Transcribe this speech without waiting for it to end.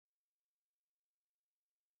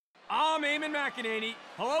I'm Eamon McEnany.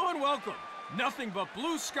 Hello and welcome. Nothing but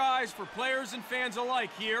blue skies for players and fans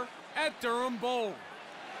alike here at Durham Bowl.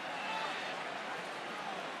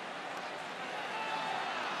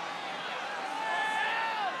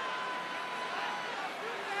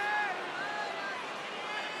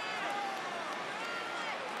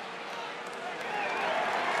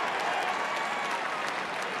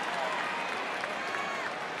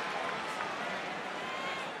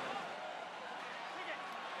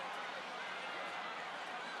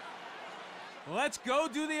 Let's go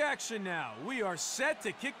do the action now. We are set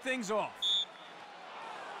to kick things off.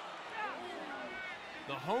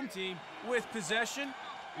 The home team with possession.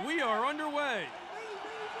 We are underway.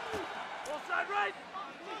 Offside right.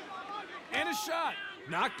 And a shot.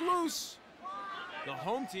 Knocked loose. The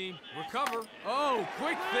home team recover. Oh,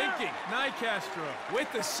 quick thinking. Nicastro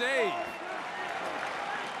with the save.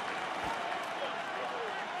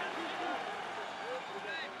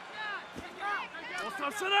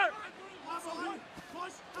 Offside center.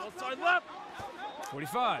 Offside left.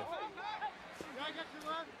 45.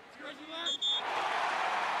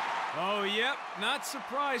 Oh, yep. Not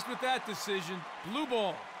surprised with that decision. Blue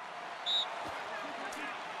ball.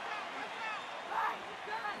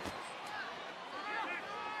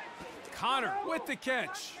 Connor with the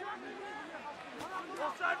catch.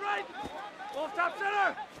 Offside right. Off top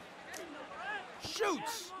center.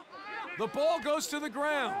 Shoots. The ball goes to the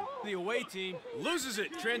ground. The away team loses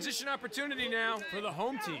it. Transition opportunity now for the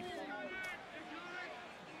home team.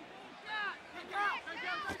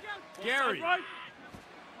 Gary.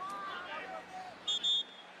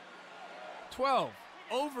 12.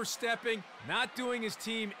 Overstepping, not doing his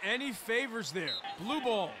team any favors there. Blue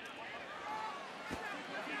ball.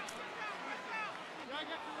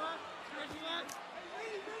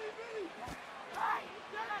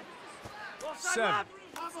 Seven.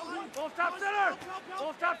 Off top center.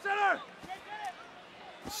 Off top center.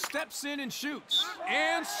 Steps in and shoots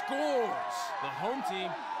and scores. The home team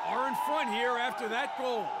are in front here after that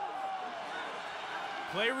goal.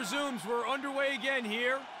 Play resumes. We're underway again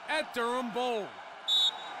here at Durham Bowl.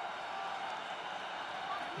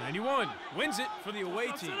 91 wins it for the away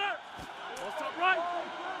team. Off top right.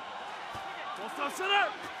 Off top center.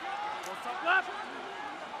 Off top left.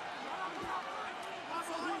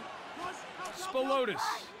 Spolotis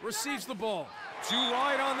receives the ball. Too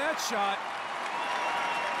wide on that shot.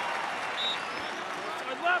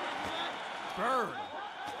 Offside left. Bird.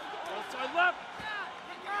 Offside left.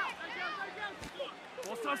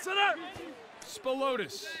 Offside center.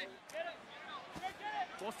 Spolotis.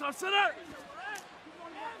 Offside center.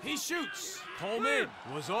 He shoots. Coleman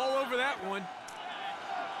was all over that one.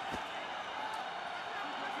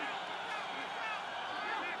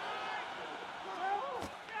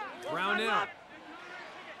 Brownell.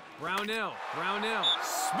 Brownell. Brownell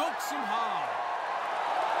smokes him high.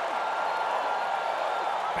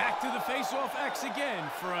 Back to the face-off X again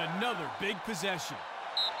for another big possession.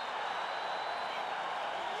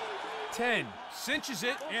 10 cinches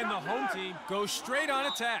it, and the home team goes straight on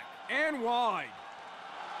attack and wide.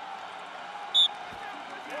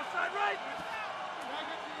 Right.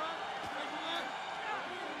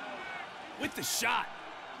 With the shot.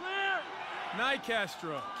 Clear.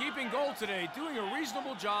 Nicastro keeping goal today, doing a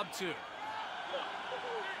reasonable job too.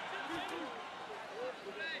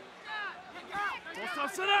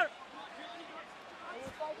 Offside center.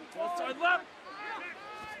 Offside left.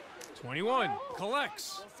 21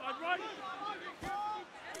 collects. Offside right.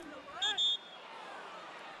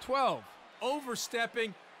 12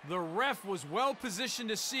 overstepping. The ref was well positioned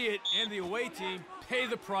to see it, and the away team pay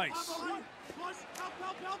the price.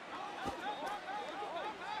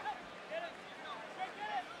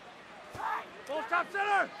 Off top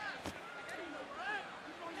center.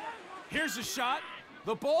 Here's a shot.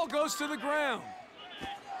 The ball goes to the ground.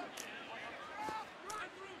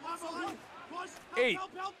 8.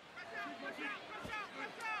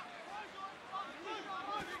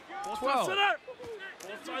 12. Center.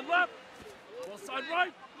 Offside left. Offside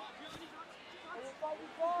right.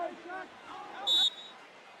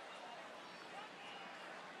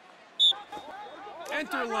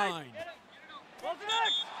 Enter line. What's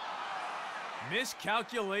next?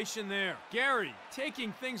 Miscalculation there. Gary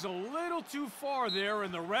taking things a little too far there,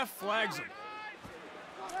 and the ref flags him.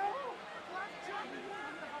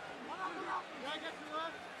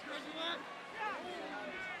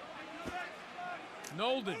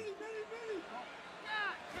 Nolden.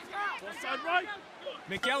 Offside right.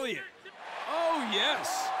 McElliott. Oh,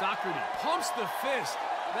 yes. Doherty pumps the fist.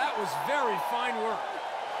 That was very fine work.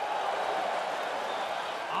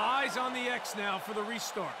 Eyes on the X now for the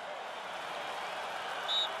restart.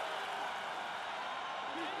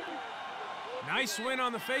 Nice win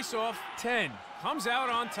on the faceoff. 10 comes out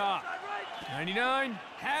on top. 99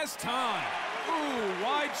 has time. Ooh,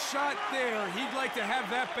 wide shot there. He'd like to have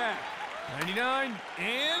that back. 99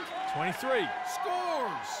 and 23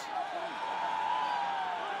 scores.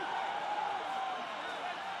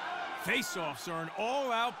 Faceoffs are an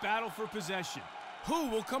all-out battle for possession. Who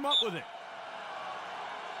will come up with it?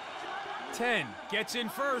 10 gets in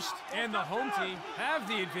first, and the home team have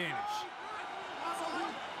the advantage.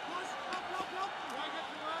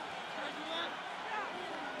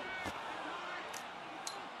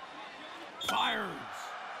 Fires.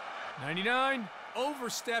 99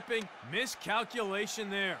 overstepping, miscalculation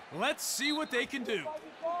there. Let's see what they can do.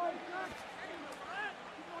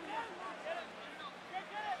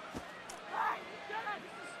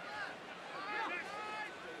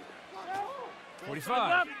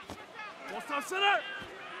 .45. Ball side center.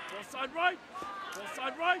 Ball side right. Ball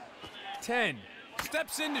side right. 10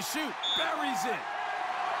 steps in to shoot, buries it.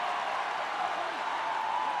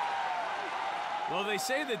 Well, they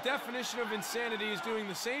say the definition of insanity is doing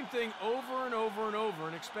the same thing over and over and over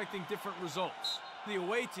and expecting different results. The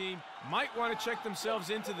away team might want to check themselves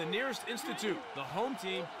into the nearest institute. The home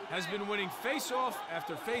team has been winning face-off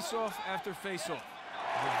after face-off after face-off.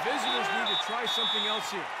 The visitors need to try something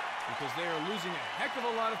else here because they are losing a heck of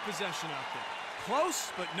a lot of possession out there.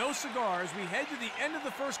 Close, but no cigar as we head to the end of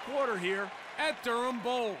the first quarter here at Durham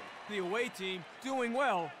Bowl. The away team doing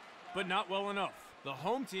well, but not well enough. The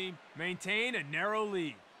home team maintain a narrow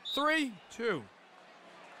lead. 3-2.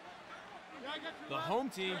 The home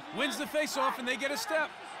team wins the faceoff and they get a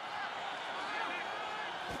step.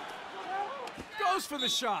 Goes for the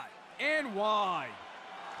shot and wide.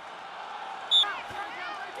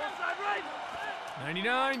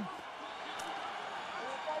 99.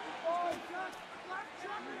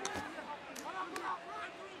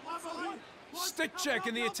 Stick check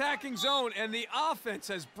in the attacking zone and the offense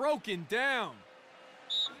has broken down.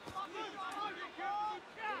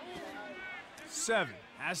 7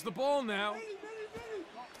 has the ball now.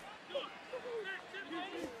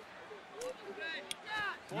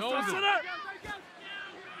 Nolden.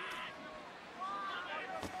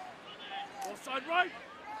 Ball side right.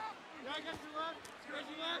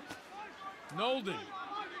 Nolden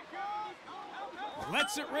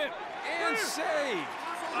lets it rip and saved.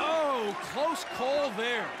 Oh, close call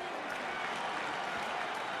there.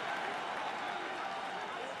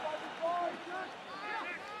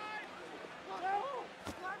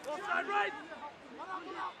 Right.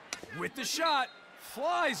 With the shot,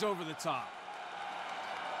 flies over the top.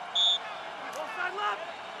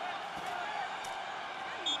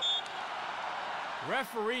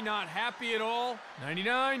 Referee not happy at all.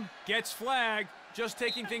 99 gets flagged, just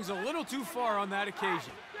taking things a little too far on that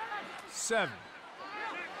occasion. 7.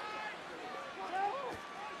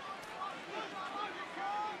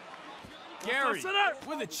 Gary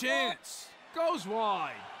with a chance. Goes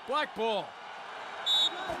wide. Black ball.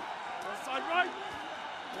 Ball side right.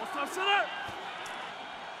 Ball side center.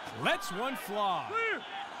 Lets one fly. Clear.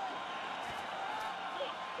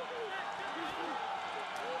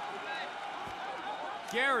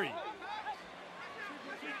 Gary.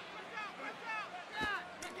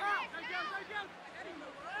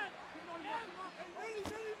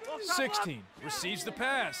 Ball 16 receives the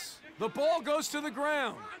pass. The ball goes to the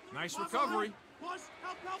ground. Nice recovery.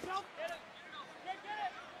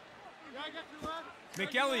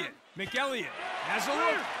 McElliott has a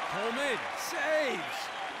look. Coleman saves.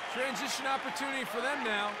 Transition opportunity for them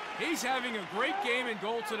now. He's having a great game in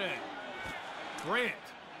goal today. Grant.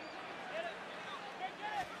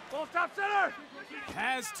 Ball top center.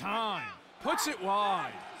 Has time. Puts it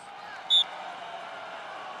wide.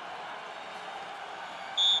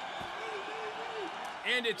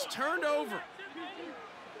 And it's turned over.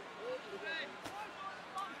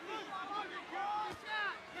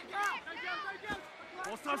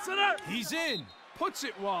 Ball top center. He's in. Puts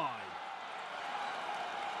it wide.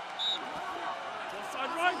 Ball side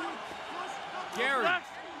right. Gary. Ball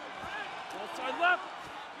side left.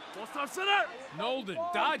 Ball top center.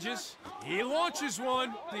 Nolden dodges. He launches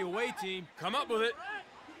one. The away team come up with it.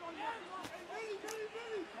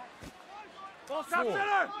 Ball top 4.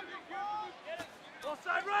 center. Ball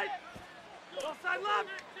side right. Ball side left.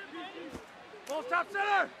 Ball top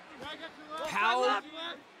center. Powell.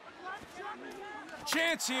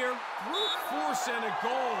 Chance here. Brute force and a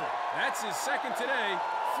goal. That's his second today.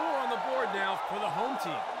 4 on the board now for the home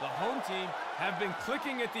team. The home team have been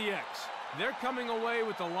clicking at the X. They're coming away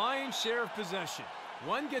with the lion's share of possession.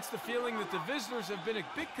 One gets the feeling that the visitors have been a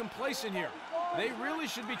bit complacent here. They really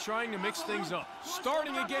should be trying to mix things up.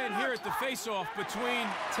 Starting again here at the face-off between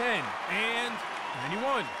 10 and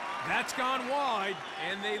 91. That's gone wide,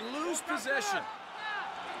 and they lose possession.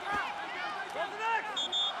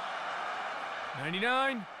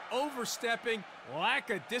 99, overstepping, lack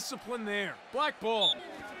of discipline there. Black ball.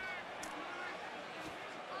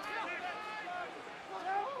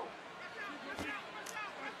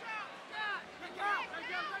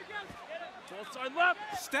 Ball side left.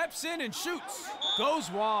 Steps in and shoots.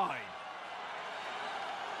 Goes wide.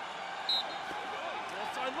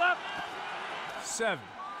 Ball side left. 7.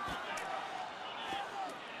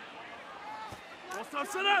 Ball stop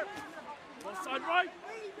center. Ball side right.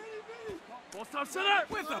 Ball stop center.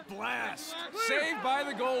 With a blast. Saved by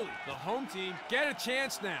the goalie. The home team get a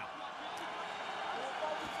chance now.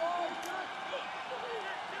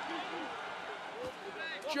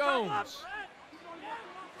 Jones.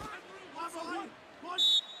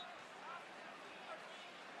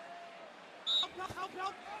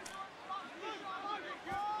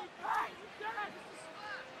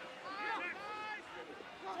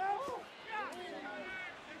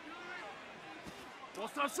 Ball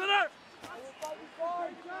stop center.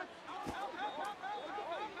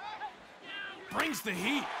 Brings the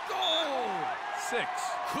heat. Goal! 6.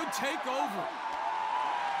 Could take over.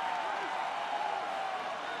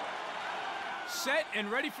 Set and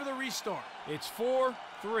ready for the restart. It's 4-3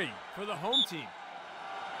 for the home team.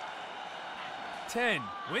 10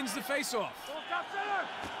 wins the faceoff. Ball stop center.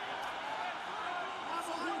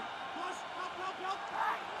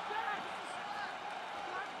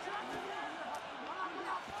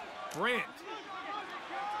 Brandt.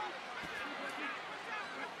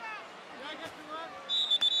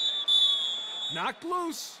 Knocked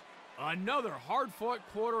loose. Another hard-fought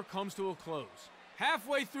quarter comes to a close.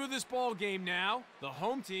 Halfway through this ball game now, the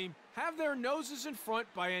home team have their noses in front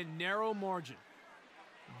by a narrow margin.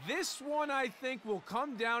 This one, I think, will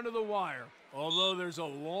come down to the wire, although there's a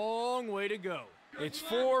long way to go. It's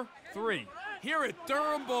 4-3 here at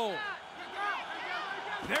Durham Bowl.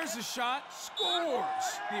 There's a shot,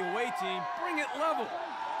 scores! The away team bring it level.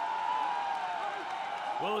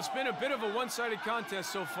 Well, it's been a bit of a one-sided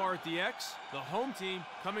contest so far at the X. The home team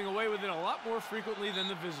coming away with it a lot more frequently than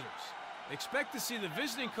the visitors. Expect to see the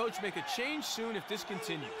visiting coach make a change soon if this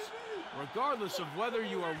continues. Regardless of whether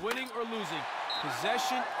you are winning or losing,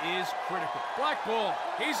 possession is critical. Black ball,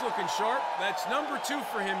 he's looking sharp. That's number 2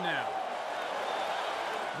 for him now.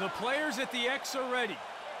 The players at the X are ready.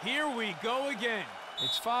 Here we go again.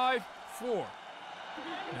 It's 5-4.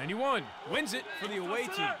 91 wins it for the away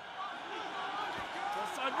team.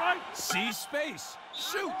 Side right. Sees space.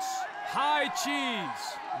 Shoots. High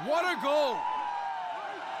cheese. What a goal.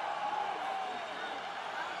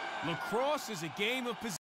 Lacrosse is a game of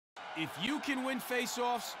possession. If you can win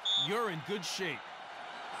faceoffs, you're in good shape.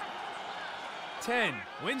 10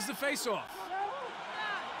 wins the faceoff.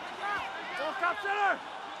 Ball stop center.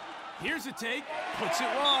 Here's a take. Puts it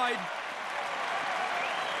wide.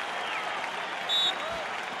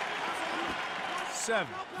 7.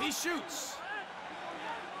 He shoots.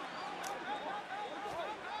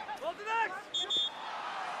 Ball to next.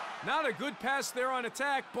 Not a good pass there on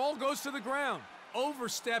attack. Ball goes to the ground.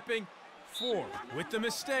 Overstepping. 4 with the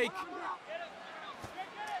mistake.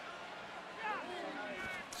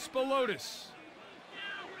 Spolotis.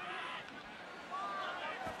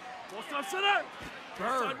 Ball stop center.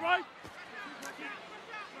 Bird. Side right.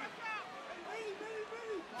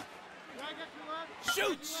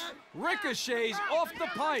 Shoots. Ricochets off the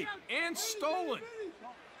pipe and stolen.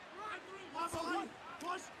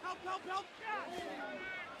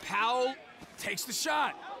 Powell takes the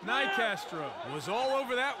shot. Nicastro was all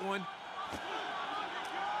over that one.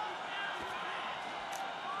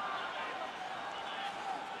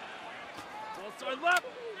 Ball side left.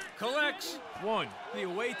 Collects. 1. The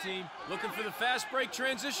away team looking for the fast break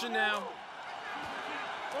transition now.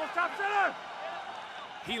 Ball stop center.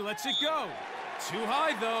 He lets it go. Too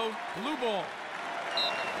high, though. Blue ball.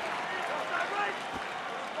 Ball side right.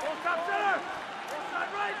 Ball stop center. Ball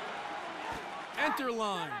side right. Enter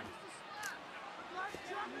line.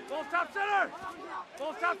 Ball stop center.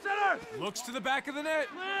 Ball stop center. Looks to the back of the net.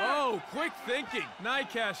 Oh, quick thinking.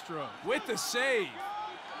 Nicastro with the save.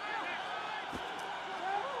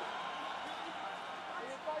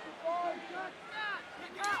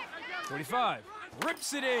 .45.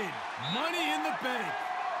 Rips it in. Money in the bank.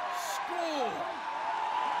 Score.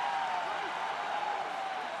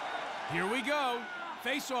 Here we go.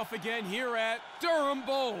 Face off again here at Durham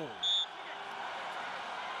Bowl.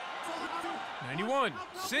 91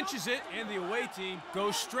 cinches it, and the away team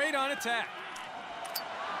goes straight on attack.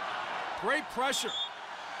 Great pressure.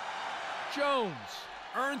 Jones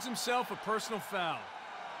earns himself a personal foul.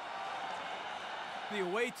 The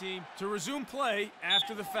away team to resume play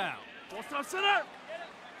after the foul. Ball stop center.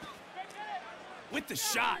 With the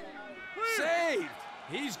shot. Saved.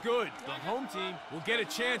 He's good. The home team will get a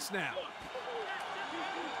chance now.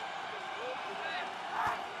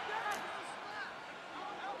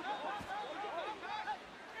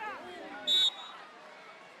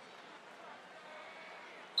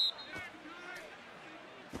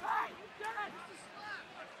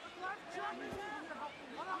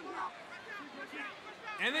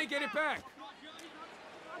 And they get it back.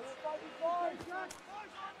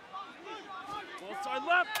 Ball side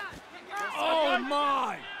left. Oh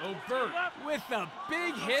my! Overt with a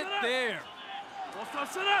big hit there. Ball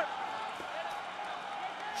stop center.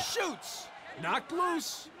 Shoots. Knocked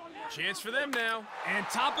loose. Chance for them now. And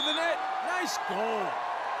top of the net. Nice goal.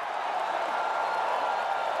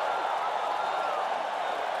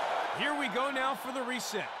 Here we go now for the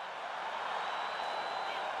reset.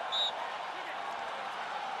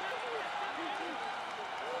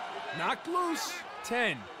 Knocked loose.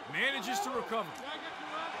 10. Manages to recover.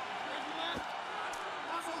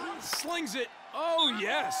 Slings it. Oh,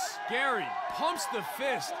 yes. Gary pumps the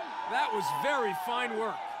fist. That was very fine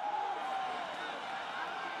work.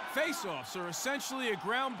 Face-offs are essentially a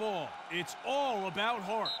ground ball. It's all about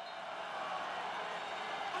heart.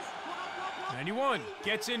 91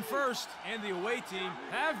 gets in first, and the away team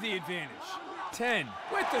have the advantage. 10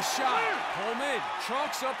 with the shot. Coleman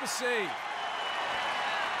chalks up a save.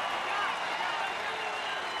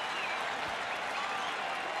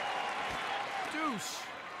 Deuce.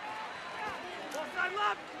 Ball side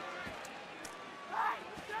left.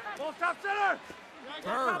 Ball stop center.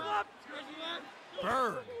 Berg.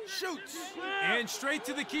 Berg shoots. And straight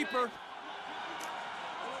to the keeper.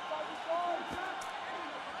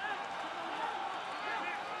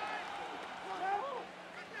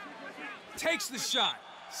 Takes the shot.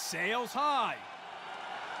 Sails high.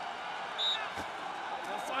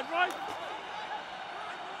 Ball side right.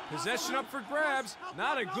 Possession up for grabs.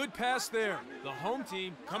 Not a good pass there. The home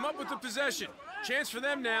team come up with the possession. Chance for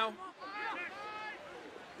them now.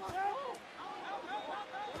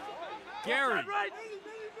 Gary.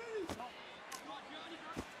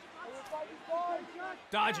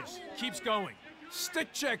 Dodges. Keeps going.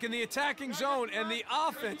 Stick check in the attacking zone, and the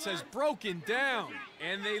offense has broken down.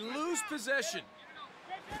 And they lose possession.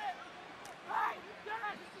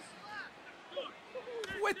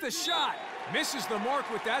 With the shot. Misses the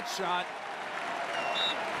mark with that shot.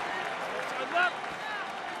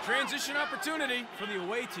 Transition opportunity for the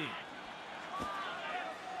away team.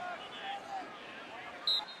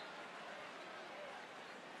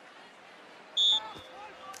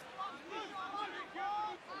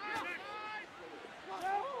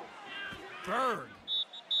 Berg.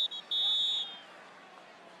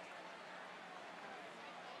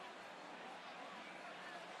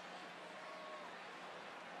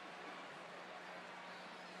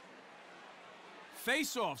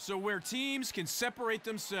 Face-offs are where teams can separate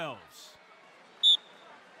themselves.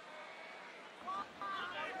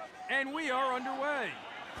 And we are underway.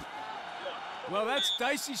 Well, that's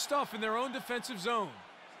dicey stuff in their own defensive zone.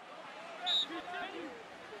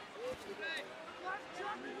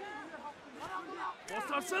 Ball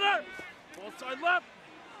stop center. Ball side left.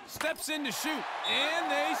 Steps in to shoot,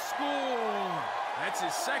 and they score. That's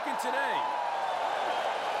his second today.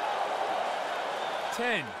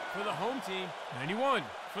 10 for the home team, 91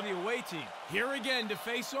 for the away team. Here again to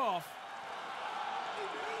face off.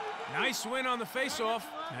 Nice win on the face-off.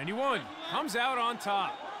 91 comes out on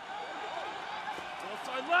top. Ball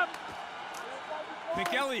side left.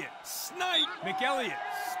 McElliott, snipe. McElliott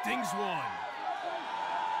stings one.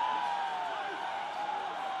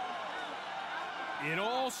 It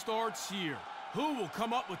all starts here. Who will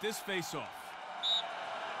come up with this face-off?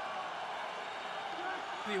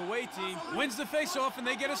 The away team wins the face-off, and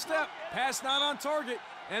they get a step. Pass not on target,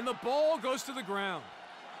 and the ball goes to the ground.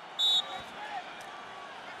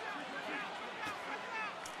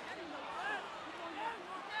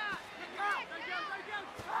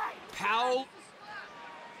 Powell.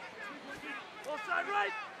 Ball side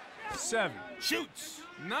right. 7. Shoots.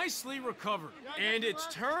 Nicely recovered. And it's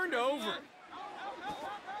turned over.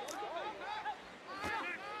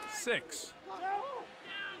 6.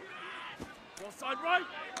 Ball side right.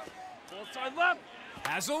 Ball side left.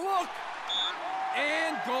 Has a look.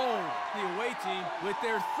 And goal. The away team with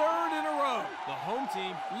their third in a row. The home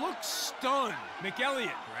team looks stunned.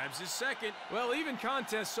 McElliott grabs his second. Well, even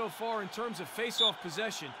contest so far in terms of face-off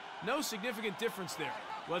possession. No significant difference there.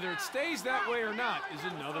 Whether it stays that way or not is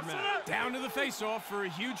another matter. Down to the face-off for a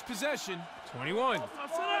huge possession. 21.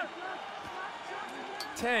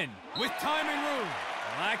 10 with time and room.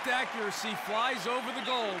 Lacked accuracy, flies over the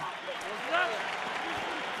goal.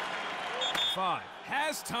 5.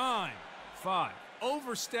 Has time. 5.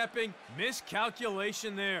 Overstepping,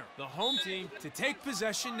 miscalculation there. The home team to take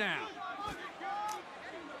possession now.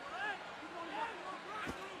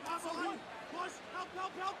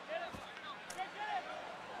 Help.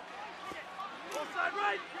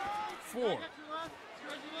 4.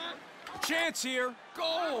 Chance here.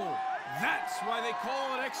 Goal. That's why they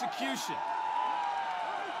call it execution.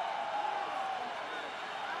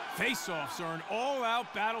 Face-offs are an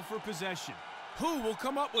all-out battle for possession. Who will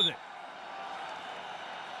come up with it?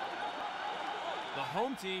 The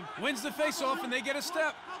home team wins the face-off and they get a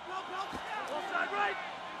step. Offside right.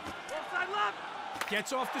 Offside left.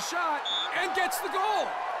 Gets off the shot and gets the goal.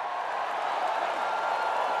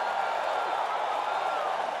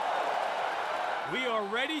 We are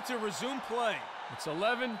ready to resume play. It's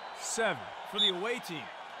 11-7 for the away team.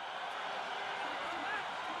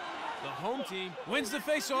 The home team wins the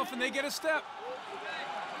face-off and they get a step.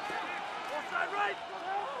 Offside right.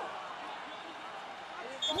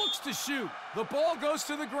 Looks to shoot. The ball goes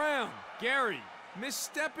to the ground. Gary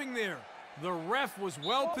misstepping there. The ref was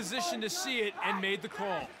well positioned to see it and made the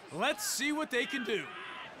call. Let's see what they can do.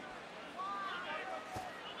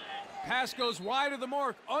 Pass goes wide of the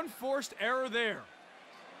mark. Unforced error there.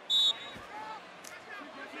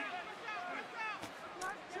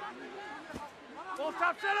 Ball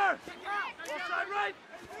top center. Offside right.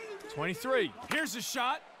 23. Here's a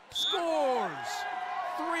shot. Scores!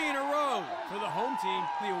 3 in a row. For the home team,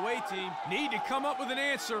 the away team need to come up with an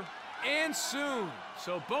answer, and soon.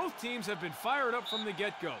 So both teams have been fired up from the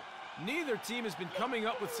get-go. Neither team has been coming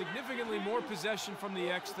up with significantly more possession from the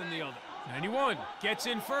X than the other. 91 gets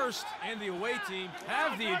in first, and the away team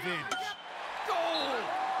have the advantage. Goal!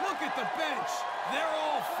 Look at the bench. They're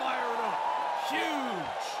all fired up.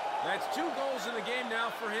 Huge! That's 2 goals in the game now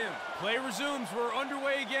for him. Play resumes. We're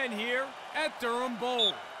underway again here at Durham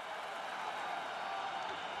Bowl.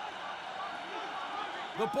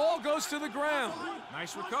 The ball goes to the ground.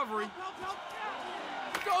 Nice recovery.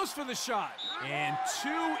 Goes for the shot. And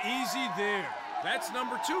too easy there. That's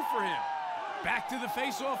number 2 for him. Back to the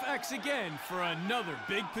face-off X again for another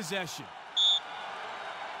big possession.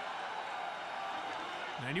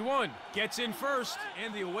 91 gets in first,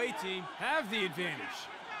 and the away team have the advantage.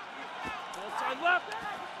 Offside left.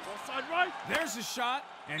 Offside right. There's a shot,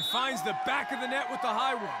 and finds the back of the net with the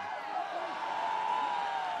high one.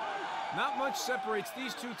 Not much separates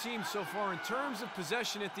these two teams so far in terms of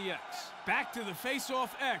possession at the X. Back to the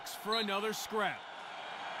face-off X for another scrap.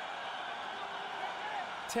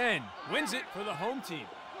 10 wins it for the home team.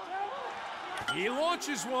 He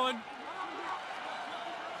launches one.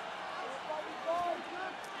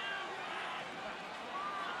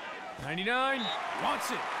 '99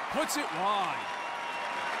 wants it, puts it wide.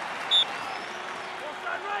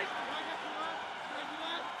 Offside right.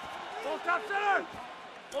 Ball top center.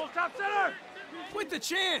 Ball top center. With the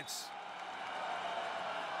chance.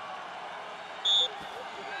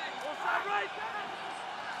 Offside right.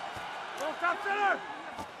 Ball top center.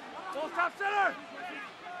 Ball top center.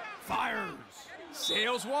 Fires.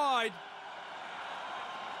 Sails wide.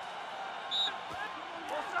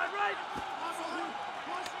 Offside right.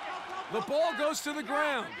 The ball goes to the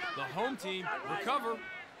ground. The home team recover.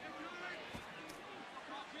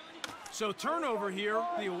 So turnover here,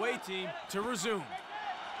 the away team to resume.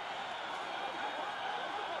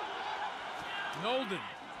 Nolden.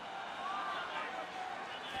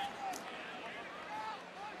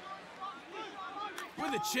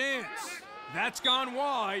 With a chance. That's gone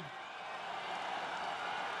wide.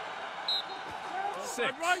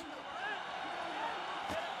 6. Right.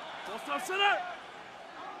 Ball top center.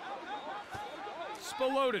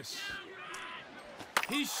 Spolotis.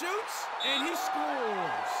 He shoots and he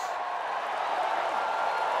scores.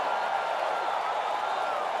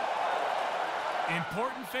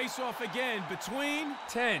 Important face-off again between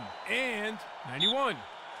 10 and 91.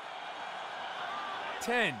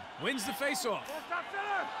 10 wins the face-off. Ball top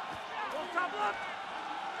center. Ball top left.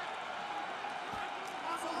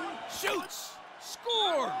 Shoots.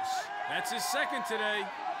 Scores. That's his second today.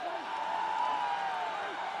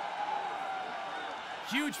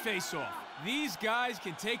 Huge face-off. These guys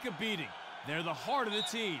can take a beating. They're the heart of the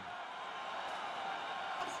team.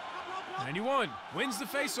 91 wins the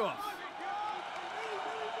face-off.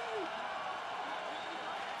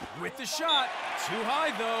 With the shot. Too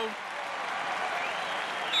high, though.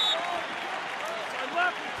 Offside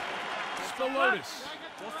left. Spolotis.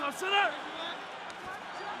 Ball top center.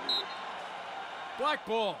 Black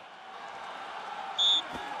ball.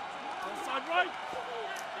 Offside right.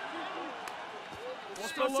 Ball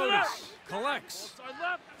top center. Spolotis Collects. Ball side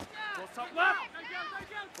left. Ball side left.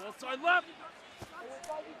 Ball side left.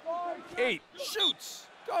 8. Shoots.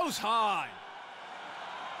 Goes high.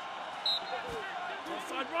 Ball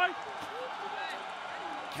side right.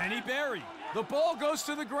 Kenny Berry. The ball goes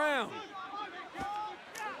to the ground.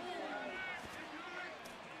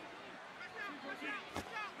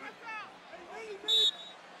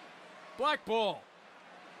 Black ball.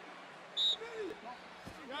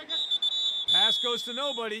 Pass goes to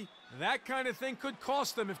nobody. That kind of thing could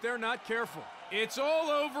cost them if they're not careful. It's all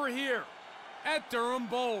over here at Durham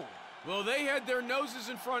Bowl. Well, they had their noses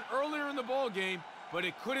in front earlier in the ball game, but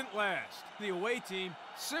it couldn't last. The away team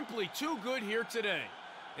simply too good here today.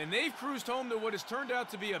 And they've cruised home to what has turned out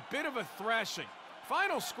to be a bit of a thrashing.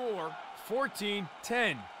 Final score,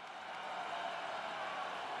 14-10.